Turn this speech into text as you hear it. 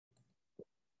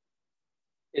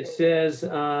It says,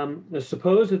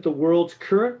 suppose that the world's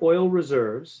current oil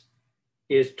reserves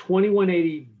is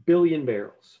 2180 billion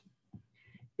barrels.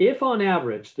 If on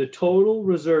average, the total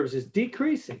reserves is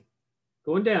decreasing,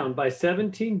 going down by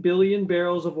 17 billion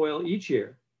barrels of oil each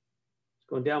year, it's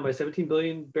going down by 17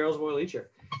 billion barrels of oil each year,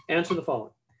 answer the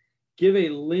following. Give a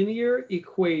linear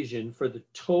equation for the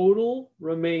total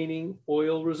remaining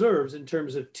oil reserves in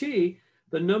terms of T,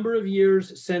 the number of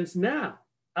years since now.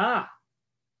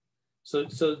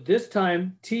 So this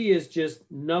time T is just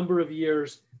number of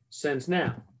years since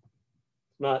now,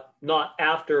 not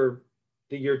after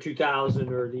the year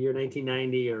 2000 or the year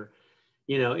 1990 or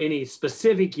any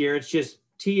specific year. It's just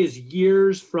T is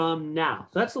years from now.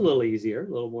 So that's a little easier, a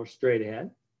little more straight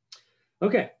ahead.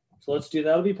 Okay, so let's do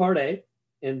that'll be part A.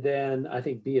 And then I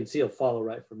think B and C will follow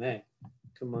right from A.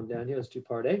 Come on down here, let's do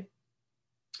part A.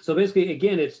 So basically,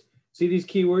 again, it's, see these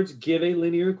keywords, give a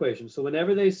linear equation. So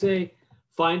whenever they say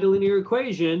find a linear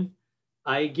equation,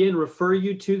 I again refer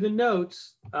you to the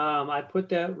notes. I put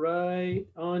that right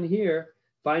on here,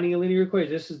 finding a linear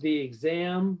equation. This is the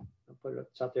exam, I'll put it up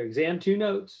top there, exam 2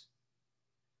 notes.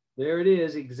 There it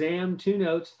is, exam 2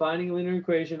 notes, finding a linear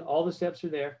equation. All the steps are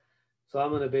there. So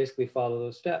I'm gonna basically follow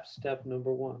those steps. Step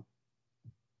number 1.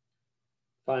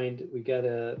 We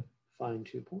gotta find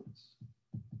 2 points.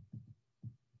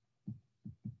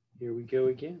 Here we go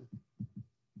again.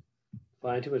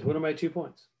 Find 2 points. What are my 2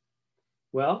 points?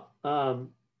 Well, oh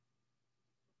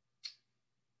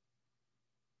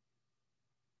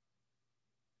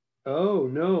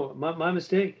no, my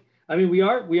mistake. I mean, we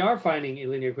are finding a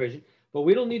linear equation, but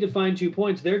we don't need to find 2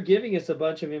 points. They're giving us a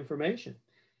bunch of information.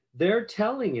 They're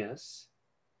telling us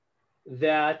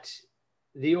that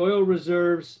the oil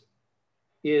reserves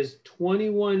is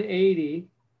 2180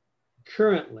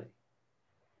 currently.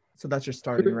 So that's your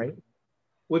starting, right?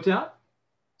 What's that?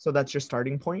 So that's your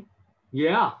starting point?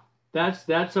 Yeah, that's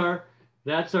our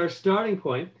starting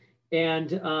point. And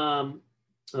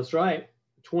that's right.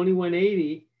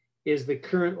 2180 is the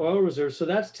current oil reserve. So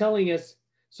that's telling us,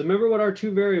 so remember what our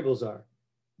 2 variables are.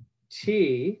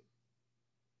 T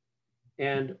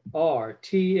and R.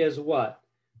 T is what?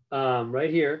 Right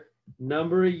here,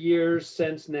 number of years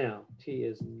since now. T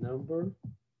is number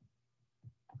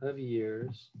of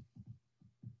years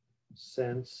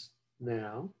since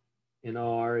now. And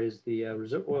R is the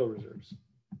oil reserves.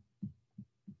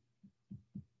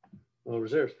 Oil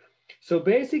reserves. So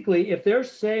basically, if they're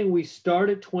saying we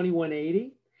start at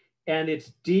 2180 and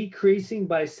it's decreasing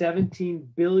by 17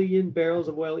 billion barrels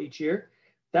of oil each year,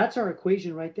 that's our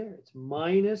equation right there. It's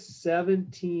minus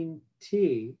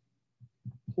 17T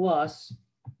plus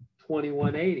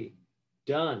 2180.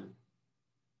 Done.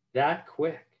 That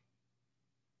quick.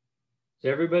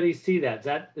 Does everybody see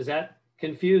that? Is that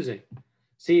confusing?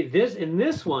 See, this in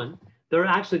this one, they're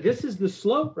actually, this is the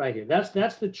slope right here. That's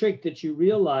the trick that you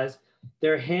realize.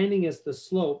 They're handing us the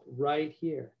slope right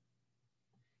here.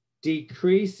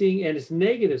 Decreasing, and it's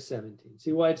negative 17.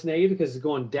 See why it's negative? Because it's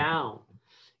going down.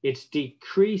 It's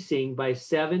decreasing by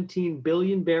 17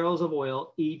 billion barrels of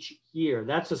oil each year.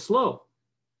 That's a slope.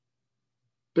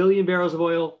 Billion barrels of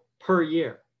oil per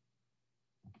year.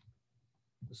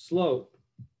 The slope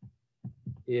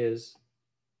is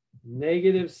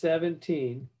negative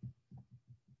 17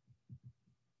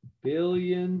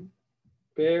 billion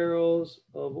barrels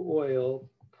of oil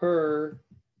per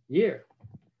year.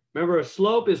 Remember, a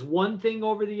slope is one thing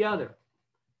over the other.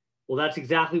 Well, that's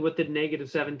exactly what the negative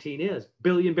 17 is.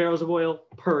 Billion barrels of oil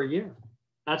per year.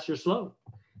 That's your slope.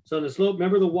 So in the slope,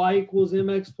 remember the y equals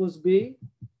mx plus b?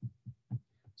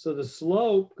 So the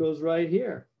slope goes right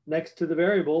here next to the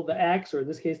variable, the x, or in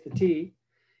this case, the t.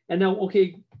 And now,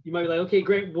 okay, you might be like, okay,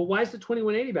 great, but why is the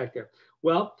 2180 back there?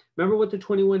 Well, remember what the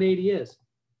 2180 is.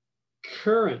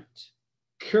 Current.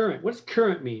 What does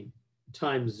current mean?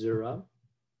 Times 0,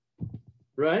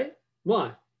 right?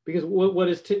 Why? Because what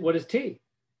is T?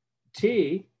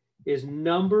 T is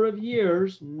number of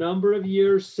years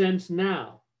since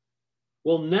now.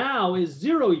 Well, now is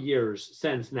 0 years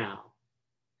since now.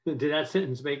 Did that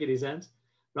sentence make any sense?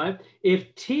 Right?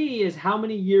 If T is how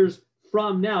many years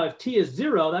from now, if T is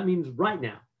 0, that means right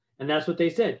now. And that's what they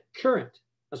said, current.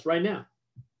 That's right now.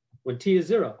 When T is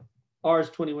 0, R is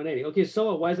 2180. Okay,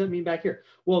 so why does that mean back here?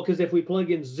 Well, because if we plug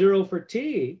in 0 for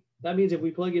T, that means if we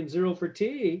plug in 0 for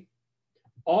T,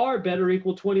 R better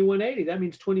equal 2180. That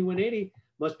means 2180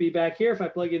 must be back here. If I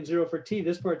plug in 0 for T,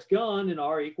 this part's gone and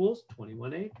R equals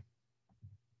 2180.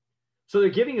 So they're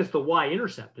giving us the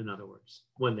y-intercept, in other words,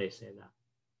 when they say that.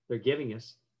 They're giving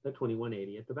us the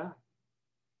 2180 at the back.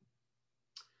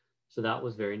 So that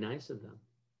was very nice of them.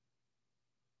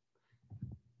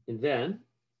 And then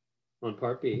on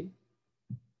part B,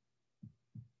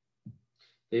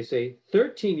 They say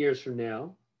 13 years from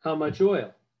now, how much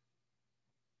oil?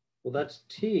 Well, that's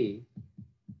T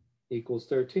equals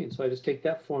 13. So I just take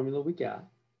that formula we got,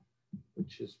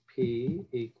 which is P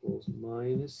equals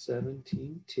minus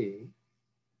 17T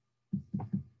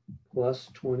plus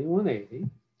 2180.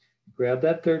 Grab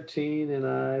that 13 and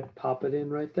I pop it in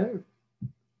right there.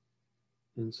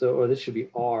 And so, or this should be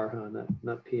R, huh?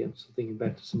 Not P. I'm still thinking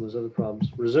back to some of those other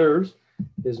problems. Reserves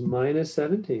is minus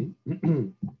 17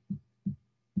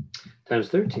 times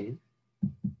 13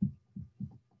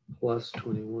 plus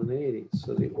 2180.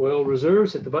 So the oil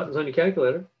reserves, hit the buttons on your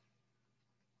calculator.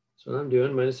 So what I'm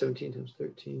doing, minus 17 times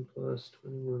 13 plus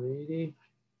 2180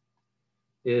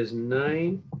 is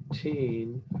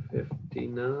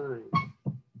 1959.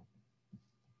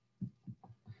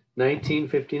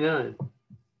 1959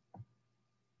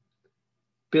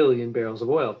 billion barrels of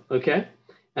oil, okay?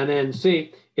 And then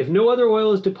see, if no other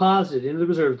oil is deposited into the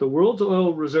reserves, the world's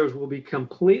oil reserves will be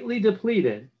completely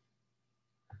depleted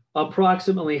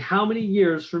approximately how many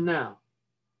years from now?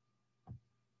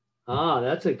 Ah,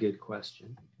 that's a good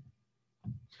question.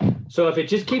 So if it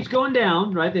just keeps going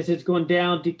down, right? They say it's going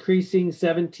down, decreasing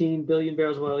 17 billion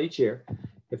barrels of oil each year.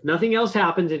 If nothing else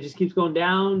happens, it just keeps going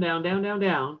down, down, down, down,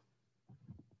 down.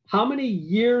 How many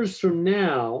years from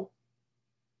now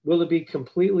will it be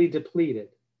completely depleted?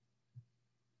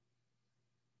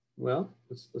 Well,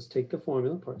 let's take the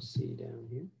formula, part C down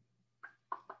here.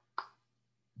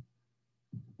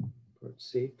 Part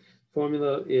C.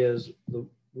 Formula is the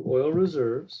oil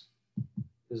reserves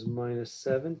is minus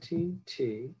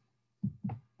 17T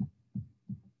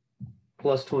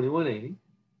plus 2180.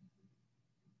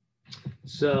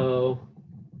 So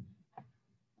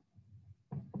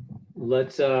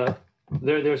let's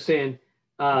they're saying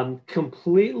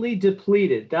completely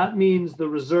depleted. That means the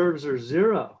reserves are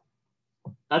zero.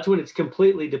 That's when it's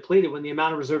completely depleted, when the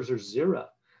amount of reserves are zero.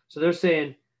 So they're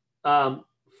saying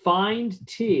find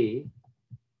T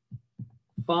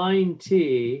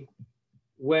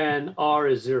when R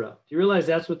is zero. Do you realize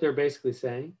that's what they're basically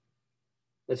saying?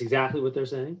 That's exactly what they're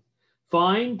saying.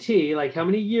 Find T, like how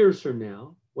many years from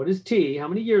now? What is T? How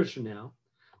many years from now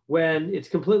when it's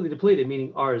completely depleted,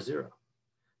 meaning R is zero?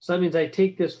 So that means I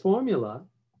take this formula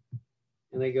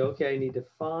and I go, okay, I need to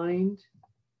find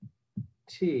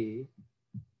T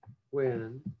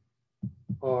when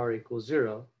R equals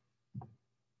zero,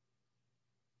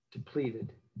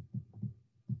 depleted.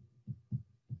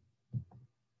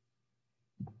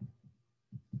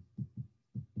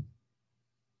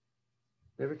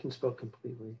 Never can spell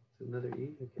completely. Another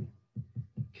E, okay.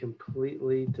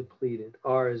 Completely depleted.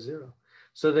 R is zero.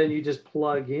 So then you just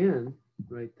plug in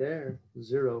right there,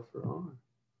 zero for R.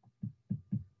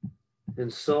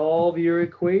 And solve your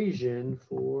equation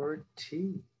for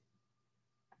T.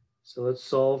 So let's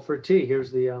solve for T.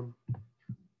 Here's the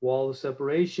wall of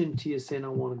separation. T is saying I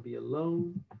want to be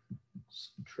alone.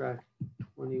 Subtract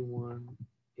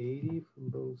 2180 from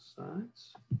both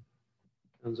sides.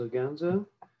 Gonzo, gonzo.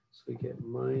 So we get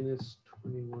minus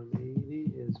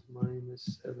 2180 is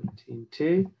minus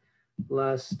 17T.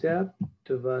 Last step,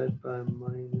 divide by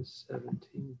minus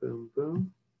 17, boom,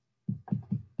 boom.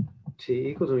 T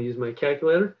equals, I'm going to use my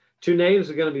calculator. Two negatives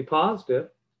are going to be positive.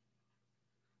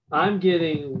 I'm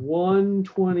getting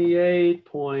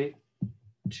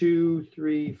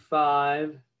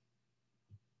 128.235.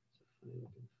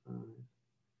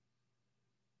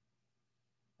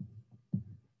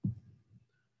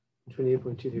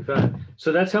 28.235.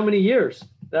 So that's how many years?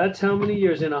 That's how many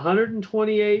years in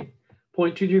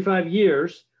 128.235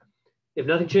 years. If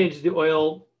nothing changes, the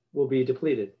oil will be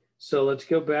depleted. So let's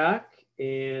go back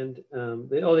and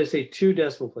they say 2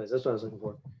 decimal places. That's what I was looking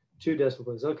for. 2 decimal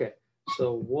places. Okay.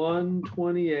 So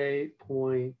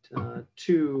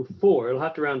 128.24. It'll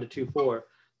have to round to 24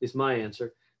 is my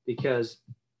answer because,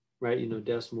 right, you know,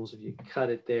 decimals, if you cut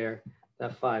it there,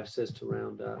 that 5 says to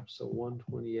round up. So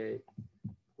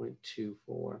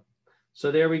 128.24.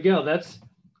 So there we go. That's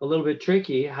a little bit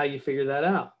tricky how you figure that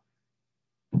out.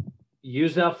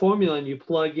 Use that formula and you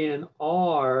plug in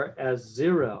R as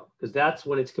 0 because that's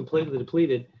when it's completely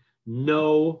depleted.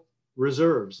 No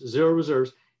reserves, 0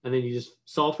 reserves. And then you just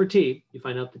solve for T. You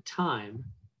find out the time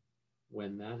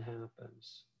when that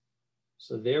happens.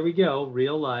 So there we go.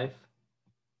 Real life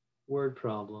word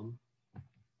problem,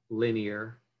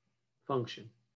 linear function.